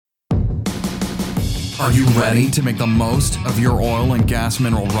Are you ready to make the most of your oil and gas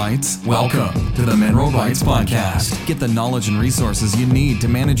mineral rights? Welcome to the Mineral Rights Podcast. Get the knowledge and resources you need to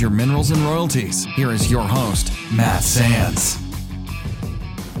manage your minerals and royalties. Here is your host, Matt Sands.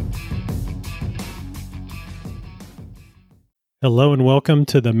 Hello and welcome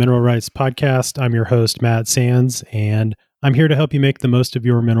to the Mineral Rights Podcast. I'm your host, Matt Sands, and I'm here to help you make the most of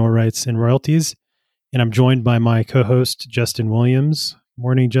your mineral rights and royalties. And I'm joined by my co-host, Justin Williams.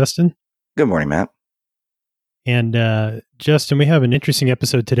 Morning, Justin. Good morning, Matt. And Justin, we have an interesting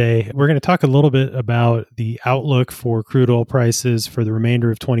episode today. We're going to talk a little bit about the outlook for crude oil prices for the remainder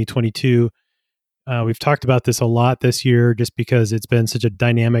of 2022. We've talked about this a lot this year just because it's been such a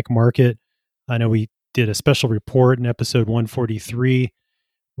dynamic market. I know we did a special report in episode 143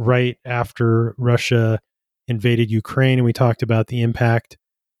 right after Russia invaded Ukraine, and we talked about the impact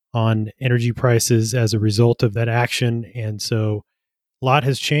on energy prices as a result of that action. And so a lot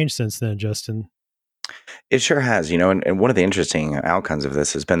has changed since then, Justin. It sure has, and one of the interesting outcomes of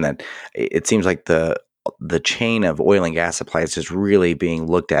this has been that it seems like the chain of oil and gas supplies is really being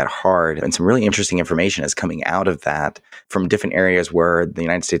looked at hard, and some really interesting information is coming out of that from different areas where the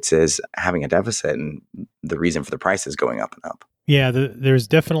United States is having a deficit, and the reason for the prices going up and up. Yeah, there's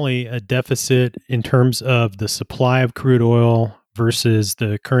definitely a deficit in terms of the supply of crude oil versus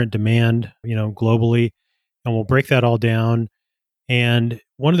the current demand, globally. And we'll break that all down. And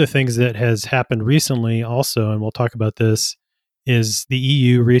one of the things that has happened recently also, and we'll talk about this, is the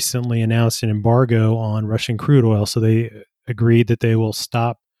EU recently announced an embargo on Russian crude oil. So they agreed that they will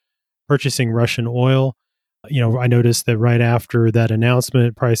stop purchasing Russian oil. I noticed that right after that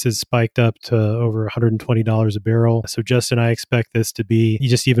announcement, prices spiked up to over $120 a barrel. So Justin, I expect this to be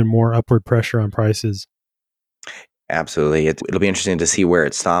just even more upward pressure on prices. Absolutely. It'll be interesting to see where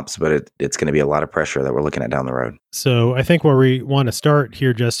it stops, but it's going to be a lot of pressure that we're looking at down the road. So I think where we want to start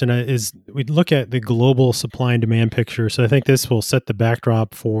here, Justin, is we look at the global supply and demand picture. So I think this will set the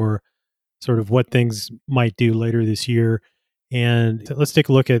backdrop for sort of what things might do later this year. And let's take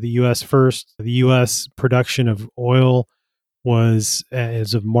a look at the U.S. first. The U.S. production of oil was,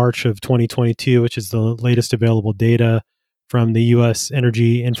 as of March of 2022, which is the latest available data from the U.S.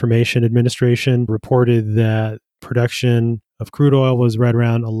 Energy Information Administration, reported that production of crude oil was right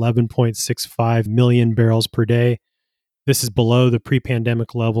around 11.65 million barrels per day. This is below the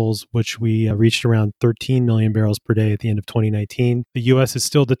pre-pandemic levels, which we reached around 13 million barrels per day at the end of 2019. The U.S. is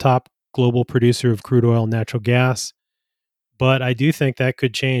still the top global producer of crude oil and natural gas, but I do think that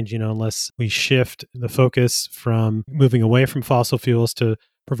could change, unless we shift the focus from moving away from fossil fuels to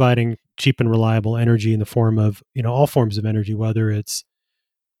providing cheap and reliable energy in the form of, all forms of energy, whether it's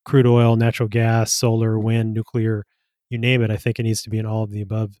crude oil, natural gas, solar, wind, nuclear, you name it. I think it needs to be an all of the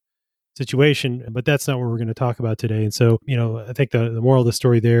above situation, but that's not what we're going to talk about today. And so, I think the moral of the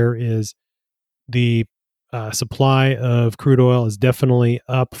story there is the supply of crude oil is definitely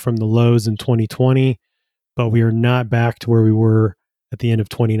up from the lows in 2020, but we are not back to where we were at the end of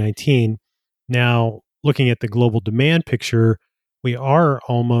 2019. Now, looking at the global demand picture, we are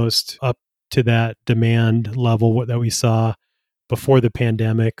almost up to that demand level that we saw before the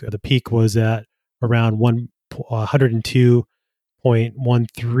pandemic. The peak was at around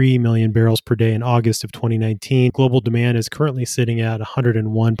 102.13 million barrels per day in August of 2019. Global demand is currently sitting at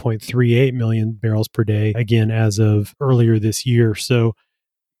 101.38 million barrels per day, again, as of earlier this year. So,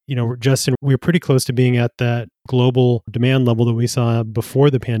 Justin, we're pretty close to being at that global demand level that we saw before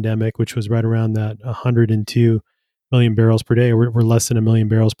the pandemic, which was right around that 102 million barrels per day. We're less than a million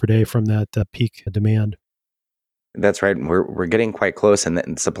barrels per day from that peak demand. That's right. We're getting quite close, and the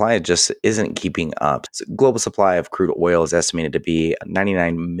supply just isn't keeping up. So global supply of crude oil is estimated to be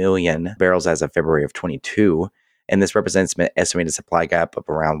 99 million barrels as of February of 22, and this represents an estimated supply gap of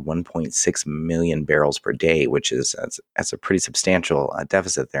around 1.6 million barrels per day, which is that's a pretty substantial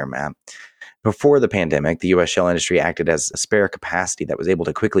deficit there, Matt. Before the pandemic, the U.S. shale industry acted as a spare capacity that was able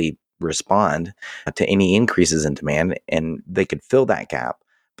to quickly respond to any increases in demand, and they could fill that gap.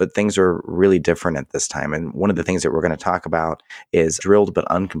 But things are really different at this time. And one of the things that we're going to talk about is drilled but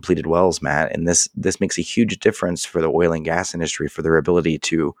uncompleted wells, Matt. And this makes a huge difference for the oil and gas industry for their ability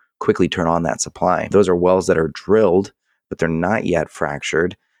to quickly turn on that supply. Those are wells that are drilled, but they're not yet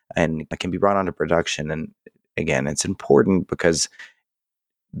fractured and can be brought onto production. And again, it's important because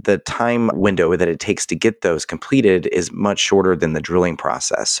the time window that it takes to get those completed is much shorter than the drilling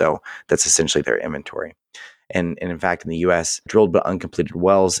process. So that's essentially their inventory. And in fact, in the U.S., drilled but uncompleted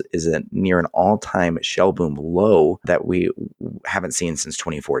wells is near an all-time shale boom low that we haven't seen since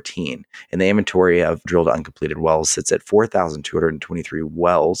 2014. And the inventory of drilled uncompleted wells sits at 4,223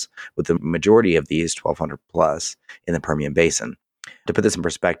 wells, with the majority of these, 1,200 plus, in the Permian Basin. To put this in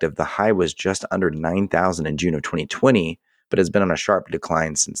perspective, the high was just under 9,000 in June of 2020, but has been on a sharp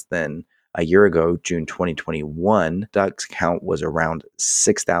decline since then. A year ago, June 2021, DUC's count was around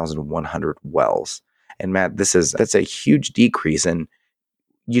 6,100 wells. And Matt, that's a huge decrease, and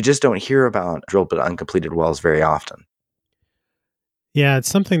you just don't hear about drilled but uncompleted wells very often. Yeah, it's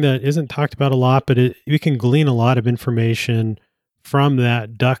something that isn't talked about a lot, but we can glean a lot of information from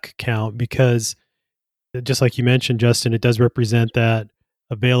that DUC count because, just like you mentioned, Justin, it does represent that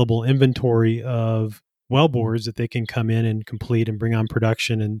available inventory of wellbores that they can come in and complete and bring on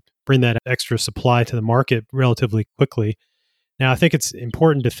production and bring that extra supply to the market relatively quickly. Now, I think it's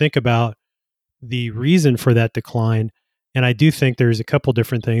important to think about the reason for that decline. And I do think there's a couple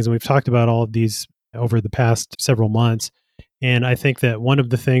different things. And we've talked about all of these over the past several months. And I think that one of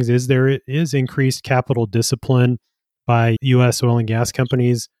the things is there is increased capital discipline by U.S. oil and gas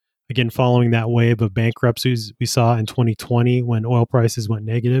companies. Again, following that wave of bankruptcies we saw in 2020 when oil prices went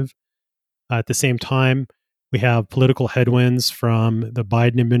negative. At the same time, we have political headwinds from the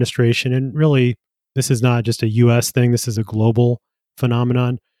Biden administration. And really, this is not just a U.S. thing, this is a global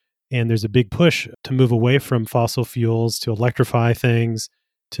phenomenon. And there's a big push to move away from fossil fuels, to electrify things,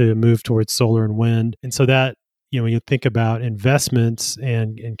 to move towards solar and wind. And so that, when you think about investments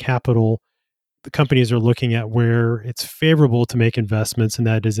and capital, the companies are looking at where it's favorable to make investments, and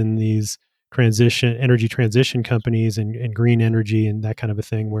that is in these energy transition companies and green energy and that kind of a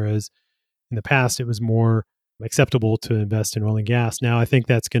thing. Whereas in the past, it was more acceptable to invest in oil and gas. Now, I think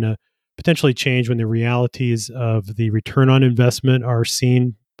that's going to potentially change when the realities of the return on investment are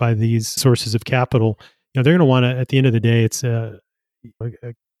seen by these sources of capital. They're going to want to, at the end of the day, it's a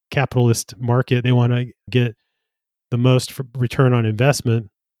capitalist market. They want to get the most return on investment.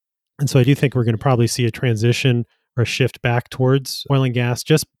 And so I do think we're going to probably see a transition or a shift back towards oil and gas,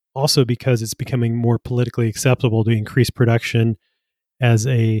 just also because it's becoming more politically acceptable to increase production as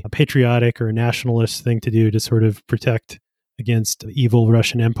a patriotic or a nationalist thing to do to sort of protect against the evil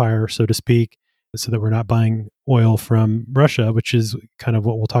Russian Empire, so to speak, so that we're not buying oil from Russia, which is kind of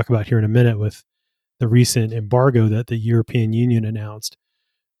what we'll talk about here in a minute with the recent embargo that the European Union announced.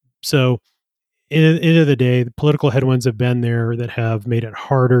 So at the end of the day, the political headwinds have been there that have made it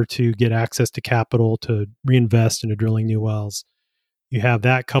harder to get access to capital to reinvest into drilling new wells. You have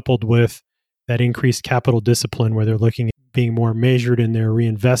that coupled with that increased capital discipline where they're looking at being more measured in their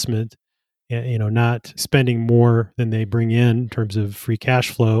reinvestment, not spending more than they bring in terms of free cash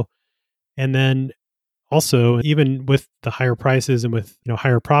flow. And then also, even with the higher prices and with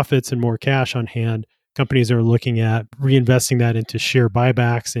higher profits and more cash on hand, companies are looking at reinvesting that into share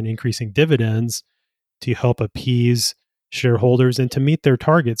buybacks and increasing dividends to help appease shareholders and to meet their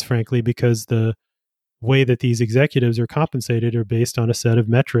targets, frankly, because the way that these executives are compensated are based on a set of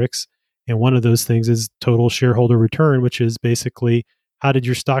metrics. And one of those things is total shareholder return, which is basically how did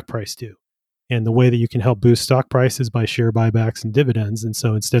your stock price do? And the way that you can help boost stock prices by share buybacks and dividends. And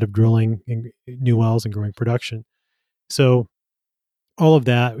so instead of drilling new wells and growing production. So all of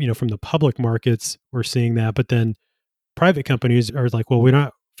that, from the public markets, we're seeing that. But then private companies are like, well, we're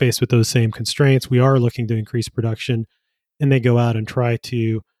not faced with those same constraints. We are looking to increase production. And they go out and try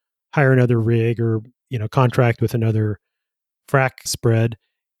to hire another rig or, contract with another frac spread.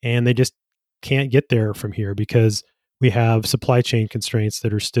 And they just can't get there from here because we have supply chain constraints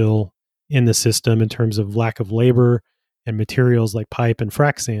that are still in the system in terms of lack of labor and materials like pipe and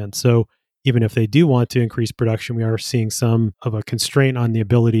frac sand. So even if they do want to increase production, we are seeing some of a constraint on the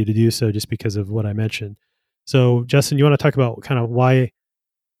ability to do so just because of what I mentioned. So Justin, you want to talk about kind of why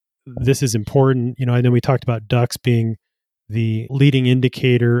this is important? I know we talked about DUCs being the leading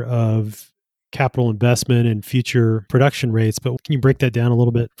indicator of capital investment and future production rates, but can you break that down a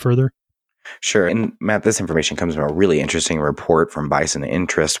little bit further? Sure. And Matt, this information comes from a really interesting report from Bison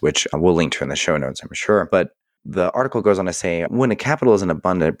Interest, which we'll link to in the show notes, I'm sure. But the article goes on to say, when a capital isn't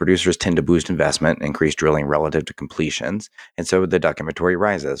abundant, producers tend to boost investment and increase drilling relative to completions. And so the DUC inventory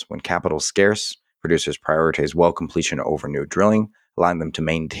rises. When capital is scarce, producers prioritize well completion over new drilling, allowing them to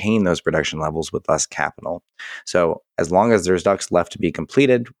maintain those production levels with less capital. So as long as there's DUCs left to be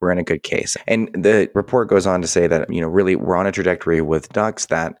completed, we're in a good case. And the report goes on to say that, really we're on a trajectory with DUCs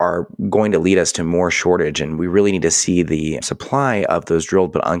that are going to lead us to more shortage. And we really need to see the supply of those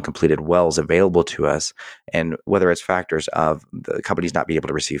drilled but uncompleted wells available to us. And whether it's factors of the companies not being able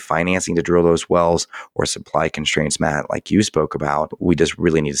to receive financing to drill those wells or supply constraints, Matt, like you spoke about, we just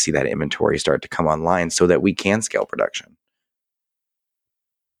really need to see that inventory start to come online so that we can scale production.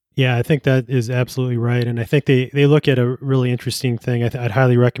 Yeah, I think that is absolutely right. And I think they look at a really interesting thing. I'd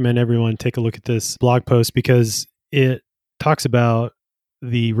highly recommend everyone take a look at this blog post because it talks about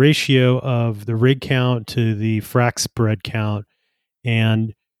the ratio of the rig count to the frac spread count.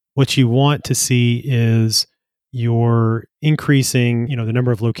 And what you want to see is you're increasing, the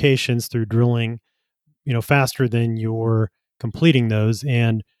number of locations through drilling, faster than you're completing those.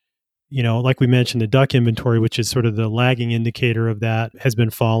 And, like we mentioned, the duck inventory, which is sort of the lagging indicator of that, has been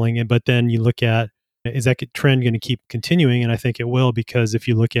falling. But then you look at, is that trend going to keep continuing? And I think it will, because if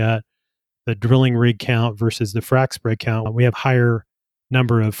you look at the drilling rig count versus the frac spread count, we have higher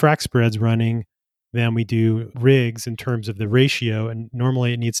number of frac spreads running than we do rigs in terms of the ratio. And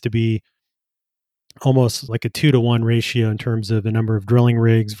normally it needs to be almost like a 2-to-1 ratio in terms of the number of drilling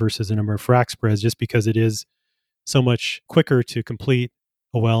rigs versus the number of frac spreads, just because it is so much quicker to complete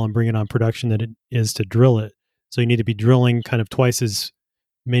a well and bring it on production than it is to drill it. So you need to be drilling kind of twice as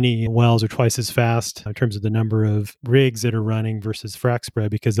many wells or twice as fast in terms of the number of rigs that are running versus frac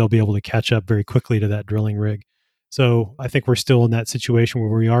spread, because they'll be able to catch up very quickly to that drilling rig. So I think we're still in that situation where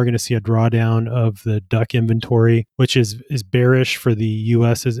we are going to see a drawdown of the DUC inventory, which is bearish for the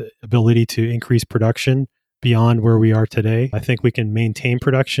U.S.'s ability to increase production beyond where we are today. I think we can maintain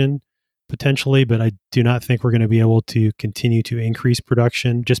production potentially, but I do not think we're going to be able to continue to increase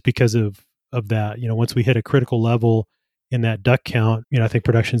production just because of that. Once we hit a critical level in that DUC count, I think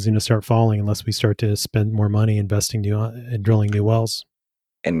production is going to start falling unless we start to spend more money investing in drilling new wells.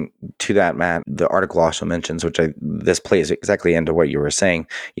 And to that, Matt, the article also mentions, this plays exactly into what you were saying,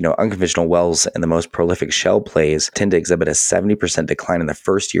 unconventional wells and the most prolific shale plays tend to exhibit a 70% decline in the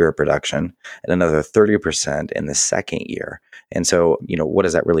first year of production and another 30% in the second year. And so, what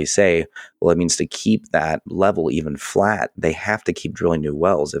does that really say? Well, it means to keep that level even flat, they have to keep drilling new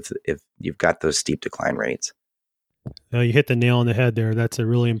wells if you've got those steep decline rates. You hit the nail on the head there. That's a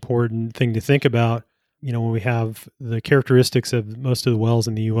really important thing to think about. When we have the characteristics of most of the wells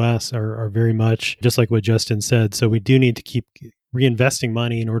in the U.S. are very much just like what Justin said. So we do need to keep reinvesting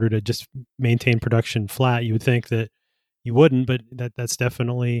money in order to just maintain production flat. You would think that you wouldn't, but that's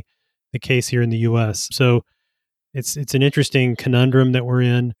definitely the case here in the U.S. So it's an interesting conundrum that we're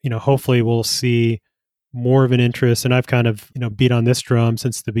in. Hopefully we'll see more of an interest. And I've kind of, beat on this drum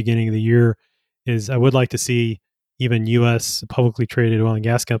since the beginning of the year, is I would like to see even U.S. publicly traded oil and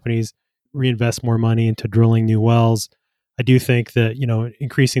gas companies reinvest more money into drilling new wells. I do think that,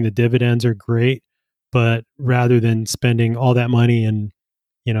 increasing the dividends are great, but rather than spending all that money and,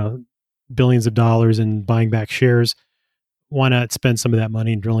 billions of dollars in buying back shares, why not spend some of that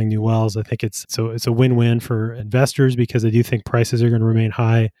money in drilling new wells? I think it's a win-win for investors, because I do think prices are going to remain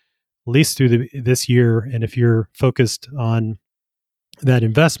high, at least through this year. And if you're focused on that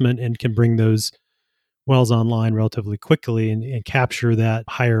investment and can bring those wells online relatively quickly and capture that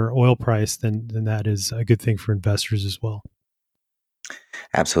higher oil price, then that is a good thing for investors as well.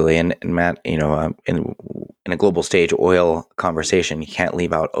 Absolutely. And Matt, in a global stage oil conversation, you can't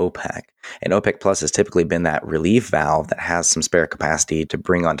leave out OPEC. And OPEC Plus has typically been that relief valve that has some spare capacity to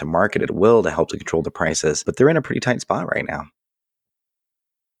bring onto market at will to help to control the prices. But they're in a pretty tight spot right now.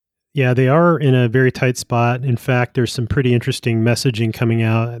 Yeah, they are in a very tight spot. In fact, there's some pretty interesting messaging coming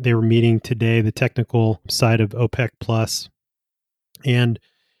out. They were meeting today, the technical side of OPEC Plus, and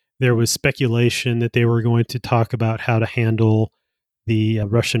there was speculation that they were going to talk about how to handle the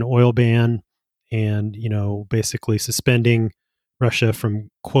Russian oil ban and, basically suspending Russia from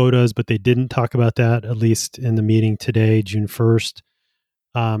quotas, but they didn't talk about that, at least in the meeting today, June 1st.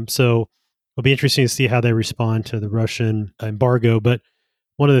 So it'll be interesting to see how they respond to the Russian embargo. But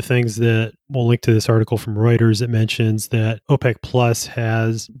one of the things that we'll link to this article from Reuters that mentions that OPEC Plus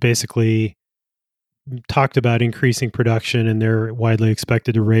has basically talked about increasing production, and they're widely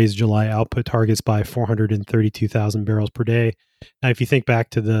expected to raise July output targets by 432,000 barrels per day. Now, if you think back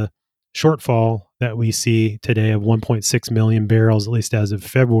to the shortfall that we see today of 1.6 million barrels, at least as of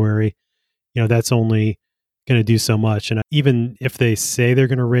February, that's only going to do so much. And even if they say they're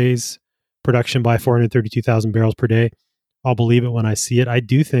going to raise production by 432,000 barrels per day, I'll believe it when I see it. I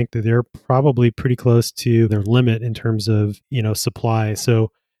do think that they're probably pretty close to their limit in terms of, supply.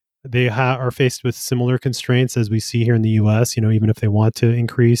 So they are faced with similar constraints as we see here in the U.S. Even if they want to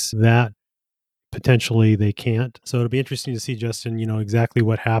increase that, potentially they can't. So it'll be interesting to see, Justin, exactly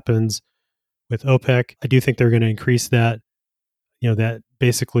what happens with OPEC. I do think they're going to increase that, that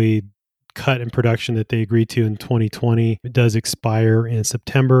basically cut in production that they agreed to in 2020. It does expire in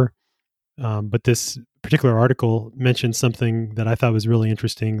September. But this particular article mentioned something that I thought was really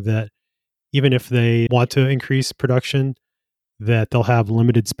interesting, that even if they want to increase production, that they'll have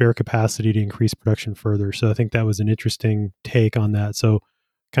limited spare capacity to increase production further. So I think that was an interesting take on that. So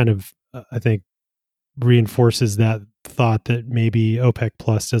kind of, I think, reinforces that thought that maybe OPEC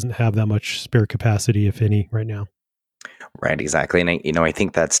Plus doesn't have that much spare capacity, if any, right now. Right, exactly. And I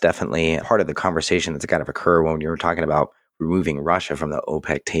think that's definitely part of the conversation that's got to occur when you're talking about removing Russia from the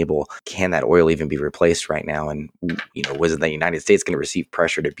OPEC table, can that oil even be replaced right now? And, was the United States going to receive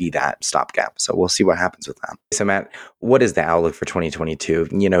pressure to be that stopgap? So we'll see what happens with that. So Matt, what is the outlook for 2022?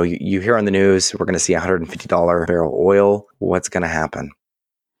 You hear on the news, we're going to see $150 barrel oil. What's going to happen?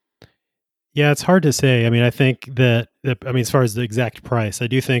 Yeah, it's hard to say. I mean, I think as far as the exact price, I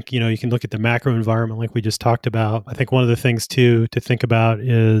do think, you can look at the macro environment like we just talked about. I think one of the things too to think about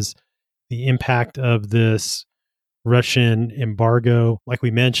is the impact of this Russian embargo. Like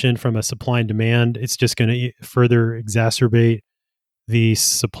we mentioned, from a supply and demand, it's just going to further exacerbate the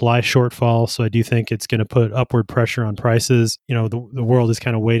supply shortfall. So I do think it's going to put upward pressure on prices. The world is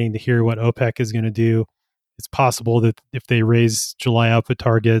kind of waiting to hear what OPEC is going to do. It's possible that if they raise July output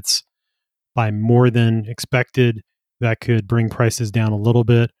targets by more than expected, that could bring prices down a little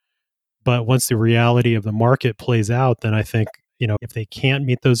bit. But once the reality of the market plays out, then I think, if they can't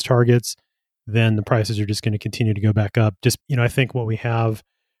meet those targets, then the prices are just going to continue to go back up. I think what we have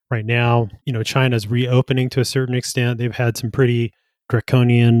right now, China's reopening to a certain extent. They've had some pretty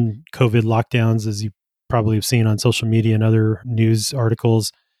draconian COVID lockdowns, as you probably have seen on social media and other news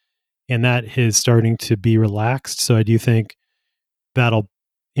articles, and that is starting to be relaxed. So I do think that'll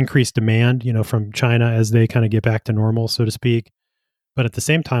increase demand, from China as they kind of get back to normal, so to speak. But at the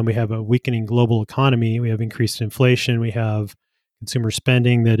same time, we have a weakening global economy. We have increased inflation. We have consumer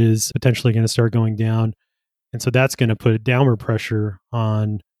spending that is potentially going to start going down. And so that's going to put downward pressure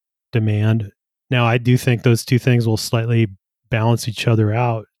on demand. Now, I do think those two things will slightly balance each other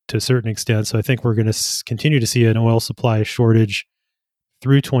out to a certain extent. So I think we're going to continue to see an oil supply shortage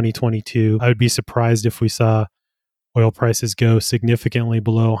through 2022. I would be surprised if we saw oil prices go significantly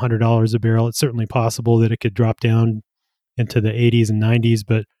below $100 a barrel. It's certainly possible that it could drop down into the 80s and 90s,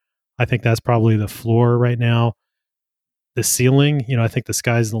 but I think that's probably the floor right now. The ceiling, I think the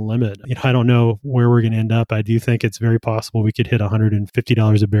sky's the limit. I don't know where we're going to end up. I do think it's very possible we could hit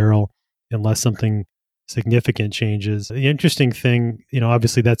 $150 a barrel unless something significant changes. The interesting thing,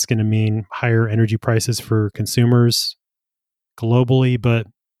 obviously that's going to mean higher energy prices for consumers globally, but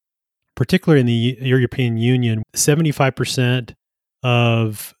particularly in the European Union, 75%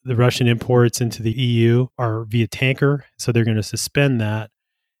 of the Russian imports into the EU are via tanker. So they're going to suspend that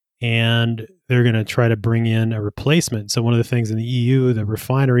and they're going to try to bring in a replacement. So one of the things in the EU, the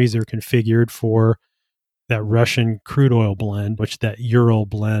refineries are configured for that Russian crude oil blend, that Ural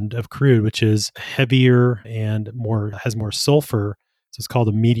blend of crude, which is heavier and has more sulfur. So it's called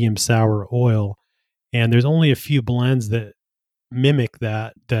a medium sour oil. And there's only a few blends that mimic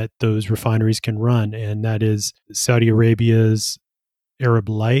that those refineries can run, and that is Saudi Arabia's Arab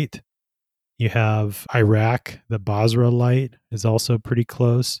Light. You have Iraq, the Basra Light is also pretty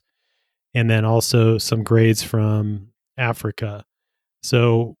close, and then also some grades from Africa.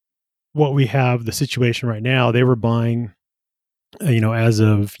 So what we have, the situation right now, they were buying, as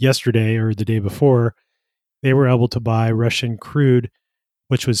of yesterday or the day before, they were able to buy Russian crude,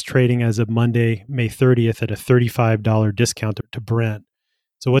 which was trading as of Monday, May 30th at a $35 discount to Brent.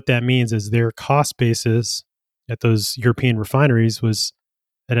 So what that means is their cost basis at those European refineries was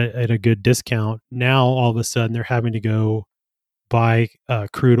at a good discount. Now, all of a sudden, they're having to go buy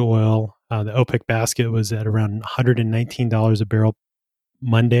crude oil. The OPEC basket was at around $119 a barrel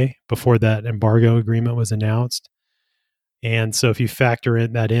Monday before that embargo agreement was announced. And so if you factor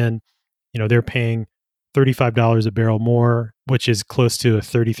that in, they're paying $35 a barrel more, which is close to a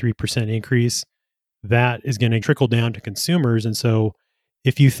 33% increase. That is going to trickle down to consumers. And so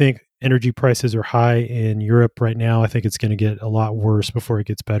if you think energy prices are high in Europe right now, I think it's going to get a lot worse before it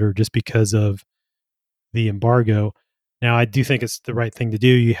gets better just because of the embargo. Now, I do think it's the right thing to do.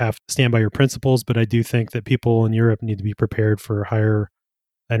 You have to stand by your principles, but I do think that people in Europe need to be prepared for higher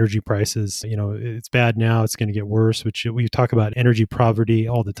energy prices. It's bad now. It's going to get worse, which we talk about energy poverty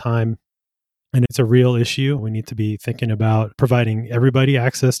all the time. And it's a real issue. We need to be thinking about providing everybody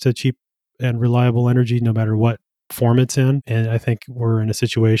access to cheap and reliable energy, no matter what form it's in. And I think we're in a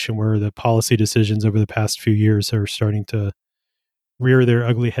situation where the policy decisions over the past few years are starting to rear their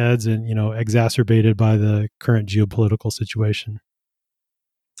ugly heads and, exacerbated by the current geopolitical situation.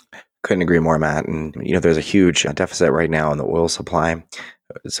 Couldn't agree more, Matt. And, there's a huge deficit right now in the oil supply.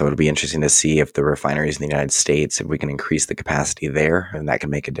 So it'll be interesting to see if the refineries in the United States, if we can increase the capacity there, and that can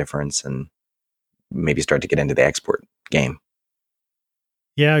make a difference and maybe start to get into the export game.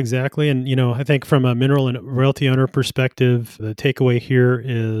 Yeah, exactly. And, I think from a mineral and royalty owner perspective, the takeaway here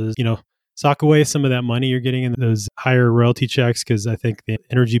is, sock away some of that money you're getting in those higher royalty checks, because I think the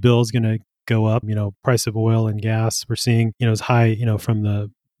energy bill is going to go up. Price of oil and gas we're seeing, is high, from the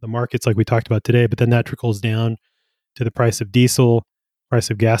markets like we talked about today, but then that trickles down to the price of diesel. price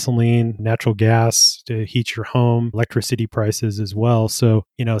of gasoline, natural gas to heat your home, electricity prices as well. So,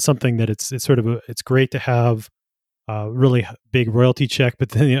 something that it's it's great to have a really big royalty check, but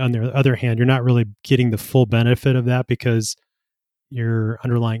then on the other hand, you're not really getting the full benefit of that because your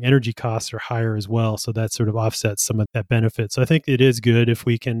underlying energy costs are higher as well. So that sort of offsets some of that benefit. So I think it is good if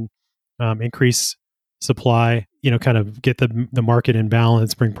we can increase supply, kind of get the market in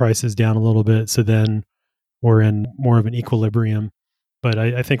balance, bring prices down a little bit. So then we're in more of an equilibrium. But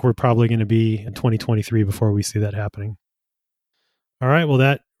I think we're probably going to be in 2023 before we see that happening. All right. Well,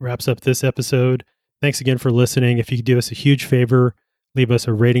 that wraps up this episode. Thanks again for listening. If you could do us a huge favor, leave us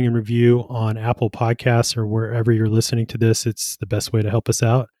a rating and review on Apple Podcasts or wherever you're listening to this. It's the best way to help us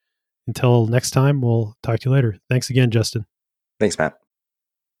out. Until next time, we'll talk to you later. Thanks again, Justin. Thanks, Matt.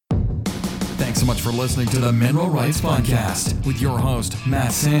 Thanks so much for listening to the Mineral Rights Podcast with your host,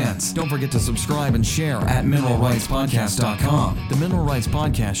 Matt Sands. Don't forget to subscribe and share at mineralrightspodcast.com. The Mineral Rights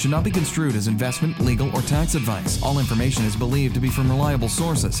Podcast should not be construed as investment, legal, or tax advice. All information is believed to be from reliable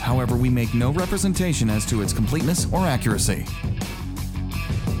sources. However, we make no representation as to its completeness or accuracy.